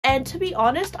and to be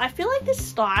honest, I feel like this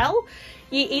style,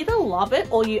 you either love it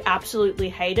or you absolutely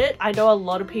hate it. I know a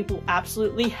lot of people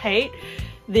absolutely hate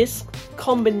this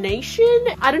combination.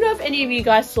 I don't know if any of you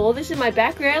guys saw this in my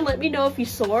background. Let me know if you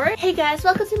saw it. Hey guys,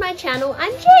 welcome to my channel.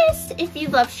 I'm Jess. If you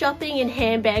love shopping and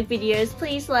handbag videos,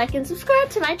 please like and subscribe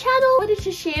to my channel. I wanted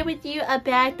to share with you a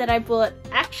bag that I bought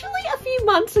actually a few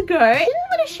months ago. I didn't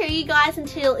want to show you guys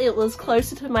until it was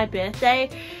closer to my birthday,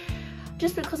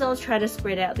 just because I was trying to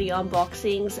spread out the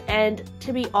unboxings, and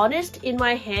to be honest, in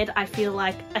my head I feel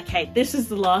like, okay, this is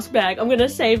the last bag, I'm gonna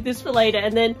save this for later,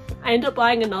 and then I end up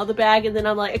buying another bag, and then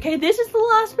I'm like, okay, this is the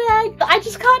last bag. I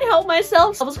just can't help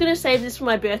myself. I was gonna save this for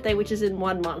my birthday, which is in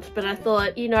 1 month, but I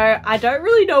thought, you know, I don't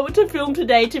really know what to film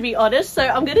today, to be honest, so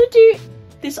I'm gonna do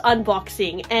this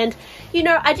unboxing. And you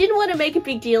know, I didn't want to make a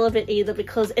big deal of it either,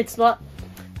 because it's not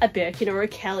a Birkin or a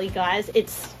Kelly, guys.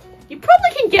 You probably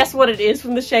can guess what it is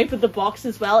from the shape of the box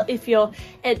as well if you're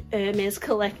an Hermes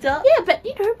collector. Yeah, but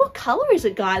you know, what color is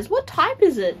it, guys? What type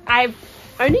is it? I've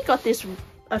only got this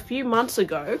a few months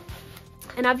ago,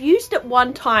 and I've used it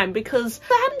one time because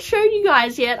I hadn't shown you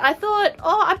guys yet. I thought,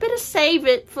 oh, I better save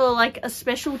it for like a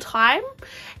special time,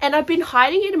 and I've been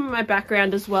hiding it in my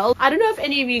background as well. I don't know if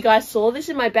any of you guys saw this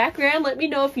in my background. Let me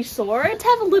know if you saw it. Let's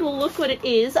have a little look what it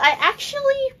is. I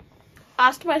actually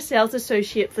asked my sales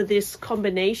associate for this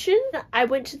combination. I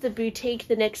went to the boutique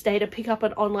the next day to pick up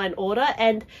an online order,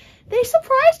 and they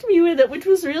surprised me with it, which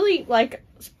was really like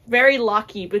very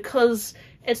lucky, because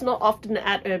it's not often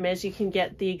at Hermes you can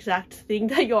get the exact thing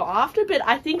that you're after. But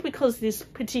I think because this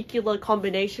particular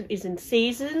combination is in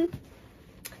season,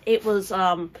 it was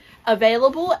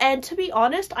available. And to be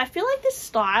honest, I feel like this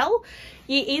style,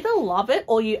 you either love it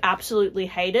or you absolutely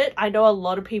hate it. I know a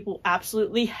lot of people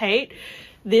absolutely hate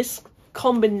this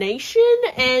combination,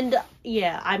 and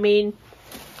yeah, I mean,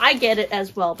 I get it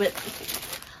as well, but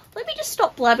let me just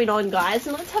stop blabbing on, guys,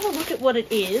 and let's have a look at what it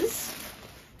is.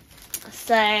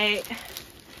 So I've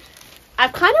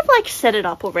kind of like set it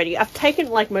up already. I've taken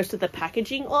like most of the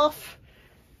packaging off.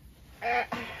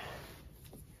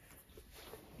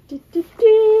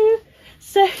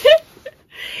 So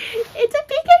it's a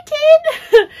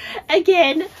picotin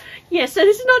again. Yeah, so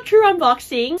this is not true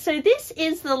unboxing. So this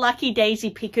is the Lucky Daisy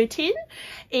picotin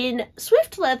in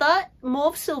Swift leather,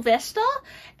 mauve sylvester,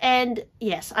 and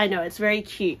yes, I know, it's very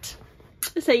cute.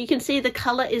 So you can see the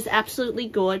color is absolutely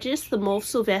gorgeous, the mauve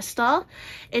sylvester.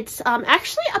 It's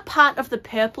actually a part of the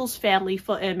purples family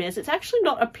for Hermes. It's actually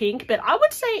not a pink, but I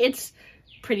would say it's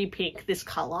pretty pink, this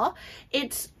color.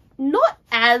 It's not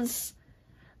as,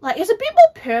 like, it's a bit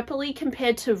more purpley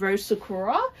compared to Rose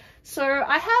Sakura. So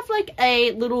I have like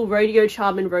a little rodeo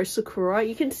charm in Rose Sakura.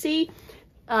 You can see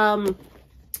that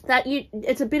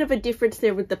it's a bit of a difference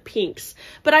there with the pinks.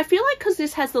 But I feel like because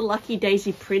this has the Lucky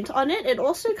Daisy print on it, it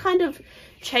also kind of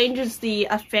changes the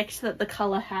effect that the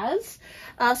color has.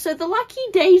 So the Lucky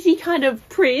Daisy kind of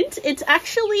print, it's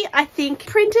actually, I think,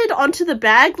 printed onto the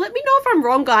bag. Let me know if I'm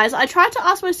wrong, guys. I tried to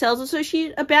ask my sales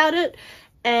associate about it,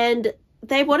 and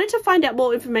they wanted to find out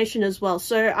more information as well,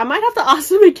 so I might have to ask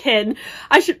them again.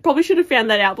 I probably should have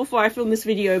found that out before I filmed this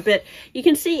video, but you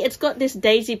can see it's got this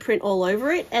daisy print all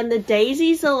over it, and the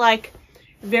daisies are like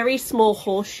very small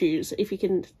horseshoes, if you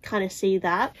can kind of see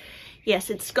that.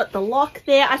 Yes, it's got the lock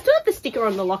there. I still have the sticker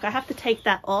on the lock. I have to take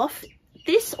that off.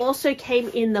 This also came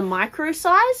in the micro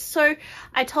size, so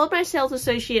I told my sales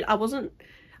associate I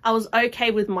was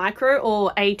okay with micro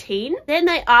or 18. Then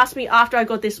they asked me after I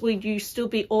got this, would you still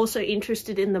be also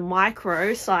interested in the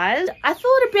micro size? I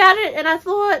thought about it, and I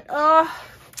thought, I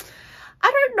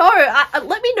don't know.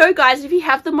 Let me know, guys, if you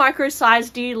have the micro size,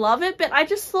 do you love it? But I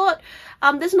just thought,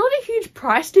 there's not a huge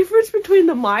price difference between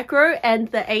the micro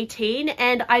and the 18,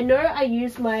 and I know I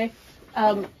use my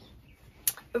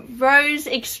Rose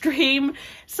Extreme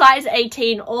size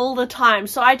 18 all the time,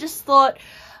 so I just thought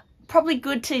probably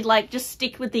good to like just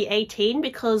stick with the 18,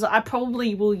 because I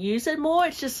probably will use it more.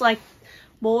 It's just like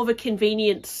more of a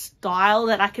convenient style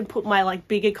that I can put my like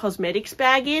bigger cosmetics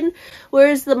bag in,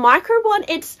 whereas the micro one,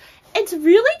 it's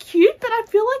really cute, but I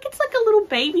feel like it's like a little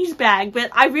baby's bag. But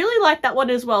I really like that one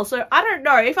as well, so I don't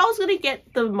know if I was going to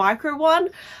get the micro one,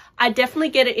 I'd definitely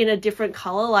get it in a different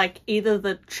color, like either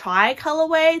the chai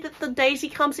colorway that the daisy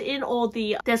comes in, or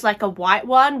there's like a white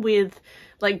one with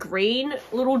like green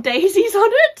little daisies on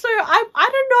it. So I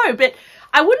don't know, but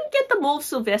I wouldn't get the mauve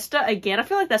sylvester again. I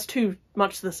feel like that's too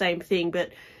much the same thing,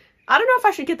 but I don't know if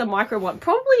I should get the micro one.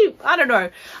 Probably, I don't know.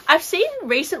 I've seen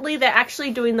recently they're actually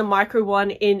doing the micro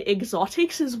one in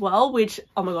exotics as well, which,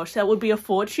 oh my gosh, that would be a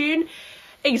fortune.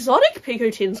 Exotic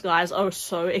picotins, guys, are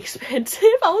so expensive.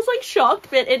 I was like shocked,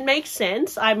 but it makes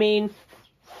sense. I mean,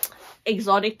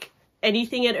 exotic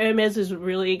anything at Hermes is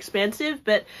really expensive,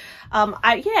 but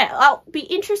I'll be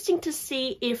interesting to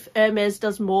see if Hermes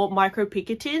does more micro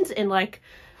picotins in like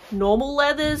normal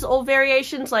leathers or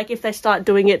variations, like if they start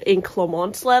doing it in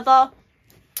Clement's leather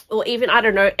or even, I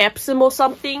don't know, Epsom or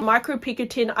something. Micro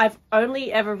picotin I've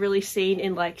only ever really seen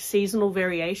in like seasonal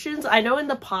variations. I know in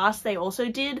the past they also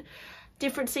did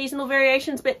different seasonal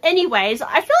variations, but anyways,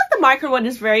 I feel like the micro one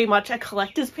is very much a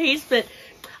collector's piece, but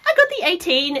I got the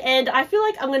 18 and I feel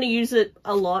like I'm going to use it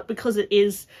a lot because it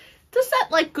is just that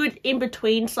like good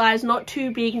in-between size, not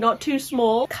too big, not too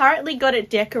small. Currently got it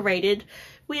decorated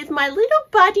with my little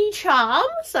buddy Charm,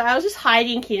 so I was just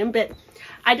hiding him, but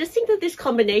I just think that this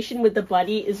combination with the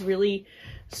buddy is really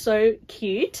so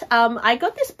cute. I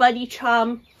got this buddy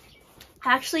Charm,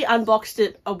 I actually unboxed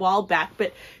it a while back,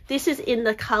 but this is in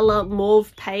the color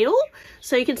Mauve Pale.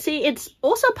 So you can see it's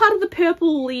also part of the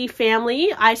purpley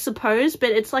family, I suppose,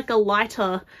 but it's like a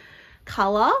lighter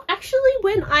color. Actually,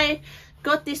 when I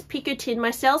got this picotin,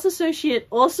 my sales associate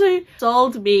also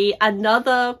sold me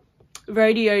another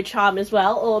rodeo charm as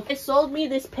well, or they sold me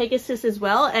this Pegasus as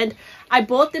well, and I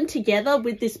bought them together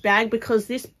with this bag because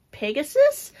this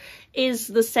Pegasus is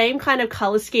the same kind of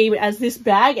color scheme as this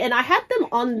bag, and I had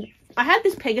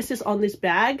this Pegasus on this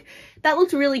bag that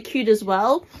looked really cute as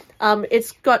well.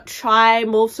 It's got Chai,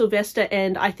 Mauve, Sylvester,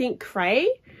 and I think Cray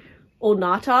or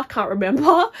Nata, can't remember.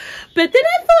 But then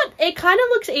I thought it kind of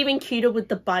looks even cuter with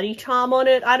the buddy charm on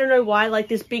it. I don't know why, like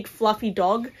this big fluffy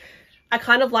dog. I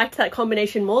kind of liked that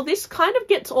combination more. This kind of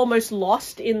gets almost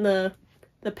lost in the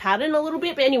pattern a little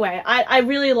bit. But anyway, I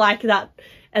really like that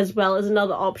as well as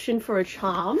another option for a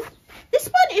charm. This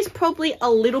one is probably a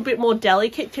little bit more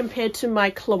delicate compared to my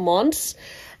Clement's.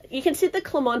 You can see the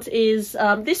Clement is,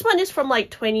 this one is from like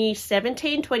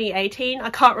 2017, 2018, I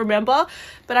can't remember.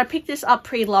 But I picked this up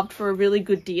pre-loved for a really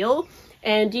good deal.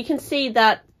 And you can see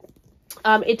that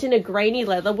it's in a grainy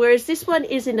leather, whereas this one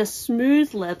is in a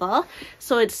smooth leather,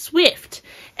 so it's swift.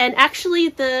 And actually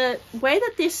the way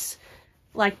that this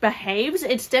like behaves,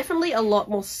 it's definitely a lot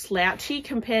more slouchy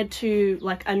compared to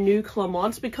like a new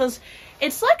Clement's, because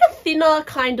it's like a thinner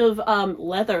kind of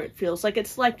leather. It feels like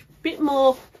it's like a bit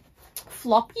more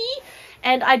floppy.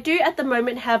 And I do at the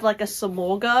moment have like a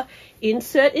Samorga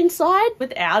insert inside.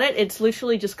 Without it, it's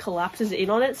literally just collapses in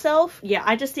on itself. Yeah,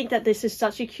 I just think that this is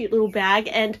such a cute little bag.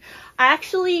 And I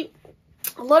actually,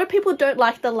 a lot of people don't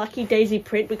like the Lucky Daisy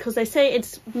print because they say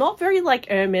it's not very like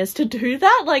Hermes to do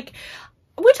that. Like,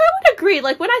 which I would agree.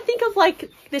 Like when I think of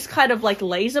like this kind of like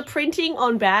laser printing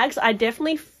on bags, I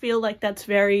definitely feel like that's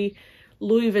very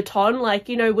Louis Vuitton. Like,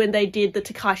 you know, when they did the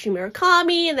Takashi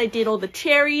Murakami and they did all the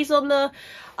cherries on the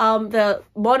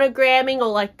monogramming, or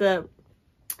like the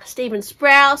Stephen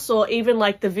Sprouse, or even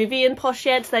like the Vivian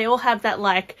pochettes, they all have that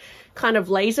like kind of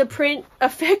laser print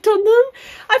effect on them.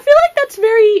 I feel like that's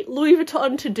very Louis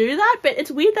Vuitton to do that, but it's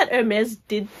weird that Hermes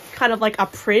did kind of like a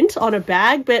print on a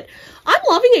bag. But I'm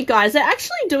loving it, guys. They're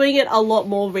actually doing it a lot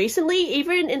more recently,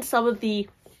 even in some of the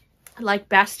like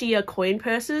Bastia coin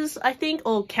purses, I think,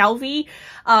 or Calvi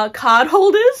card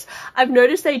holders. I've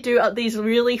noticed they do these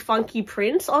really funky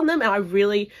prints on them, and I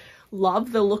really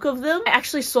love the look of them. I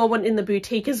actually saw one in the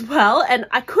boutique as well, and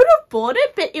I could have bought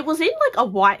it, but it was in like a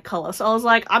white color, so I was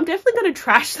like, I'm definitely going to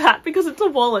trash that because it's a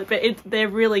wallet, but they're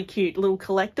really cute little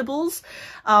collectibles.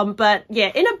 But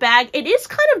yeah, in a bag, it is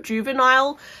kind of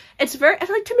juvenile. It's very,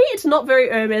 like, to me, it's not very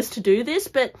Hermes to do this,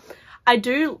 but I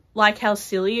do like how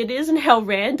silly it is and how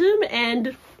random,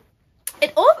 and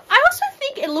I also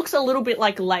think it looks a little bit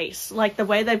like lace, like the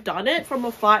way they've done it from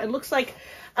afar. It looks like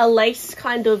a lace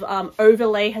kind of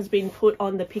overlay has been put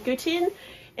on the picotin.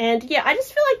 And yeah, I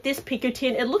just feel like this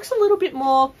picotin, it looks a little bit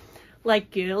more like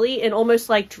girly and almost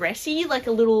like dressy, like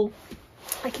a little,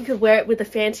 like you could wear it with a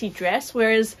fancy dress,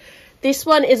 whereas this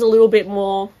one is a little bit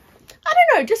more, I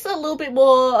don't know, just a little bit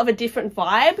more of a different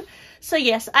vibe. So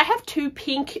yes, I have two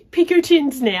pink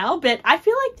picotins now, but I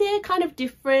feel like they're kind of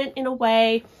different in a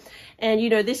way. And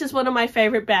you know, this is one of my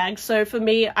favorite bags, so for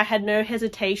me, I had no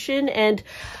hesitation. And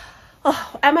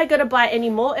oh, am I gonna buy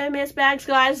any more Hermes bags,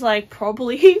 guys? Like,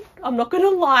 probably. I'm not gonna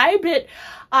lie, but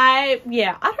I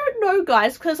don't know,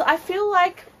 guys, because I feel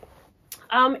like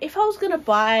if I was gonna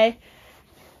buy,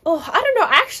 I don't know,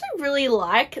 I actually really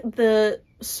like the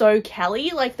So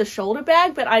Kelly, like the shoulder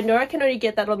bag, but I know I can only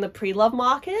get that on the pre-love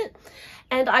market.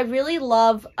 And I really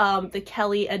love the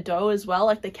Kelly Ado as well,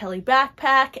 like the Kelly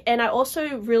backpack. And I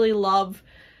also really love,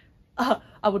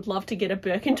 I would love to get a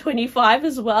Birkin 25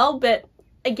 as well, but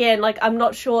again, like, I'm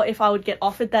not sure if I would get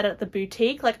offered that at the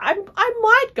boutique. Like, I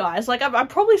might, guys. Like, I've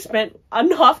probably spent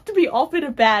enough to be offered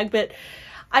a bag, but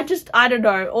I don't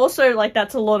know. Also, like,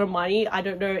 that's a lot of money. I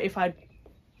don't know if I'd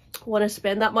want to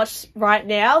spend that much right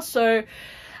now. So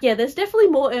yeah, there's definitely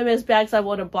more Hermes bags I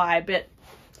want to buy, but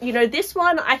you know, this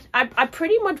one I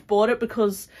pretty much bought it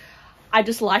because I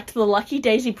just liked the Lucky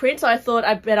Daisy print, so I thought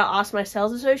I'd better ask my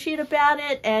sales associate about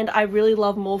it. And I really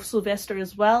love mauve sylvester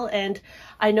as well, and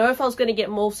I know if I was going to get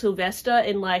mauve sylvester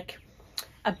in like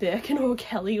a Birkin or a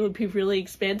Kelly, it would be really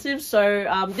expensive.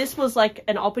 So this was like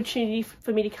an opportunity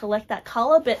for me to collect that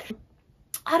color. But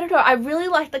I don't know, I really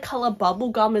like the color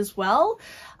bubblegum as well,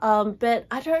 but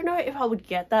I don't know if I would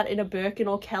get that in a Birkin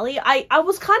or Kelly. I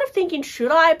was kind of thinking,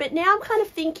 should I? But now I'm kind of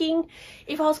thinking,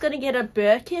 if I was going to get a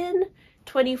Birkin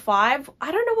 25,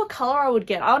 I don't know what color I would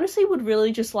get. I honestly would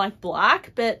really just like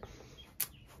black, but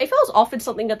if I was offered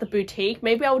something at the boutique,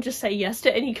 maybe I would just say yes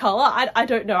to any color. I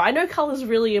don't know. I know color's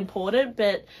really important,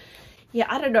 but yeah,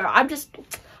 I don't know.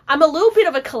 I'm a little bit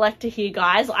of a collector here,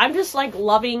 guys. I'm just like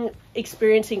loving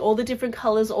experiencing all the different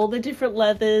colors, all the different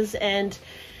leathers, and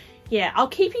yeah, I'll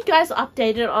keep you guys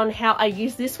updated on how I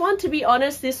use this one. To be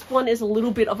honest, this one is a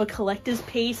little bit of a collector's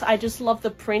piece. I just love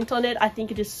the print on it. I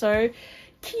think it is so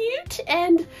cute,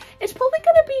 and it's probably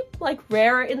gonna be like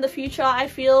rarer in the future, I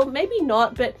feel. Maybe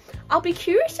not, but I'll be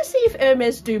curious to see if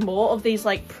Hermes do more of these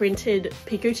like printed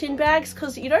picotin bags,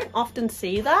 because you don't often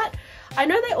see that. I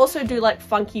know they also do like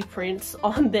funky prints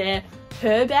on their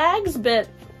her bags, but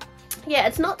yeah,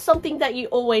 it's not something that you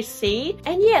always see.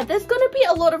 And yeah, there's gonna be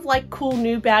a lot of like cool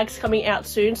new bags coming out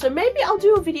soon, so maybe I'll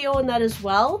do a video on that as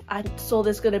well. I saw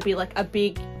there's gonna be like a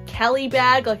big Kelly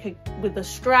bag, like with a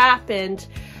strap, and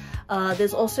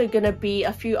there's also gonna be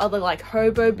a few other like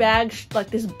hobo bags, like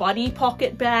this buddy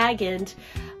pocket bag, and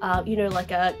you know,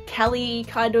 like a Kelly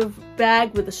kind of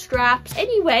bag with the straps.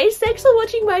 Anyways, thanks for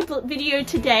watching my video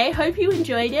today. Hope you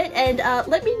enjoyed it, and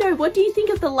let me know, what do you think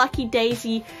of the Lucky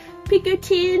Daisy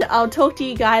picotin? I'll talk to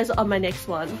you guys on my next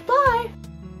one. Bye!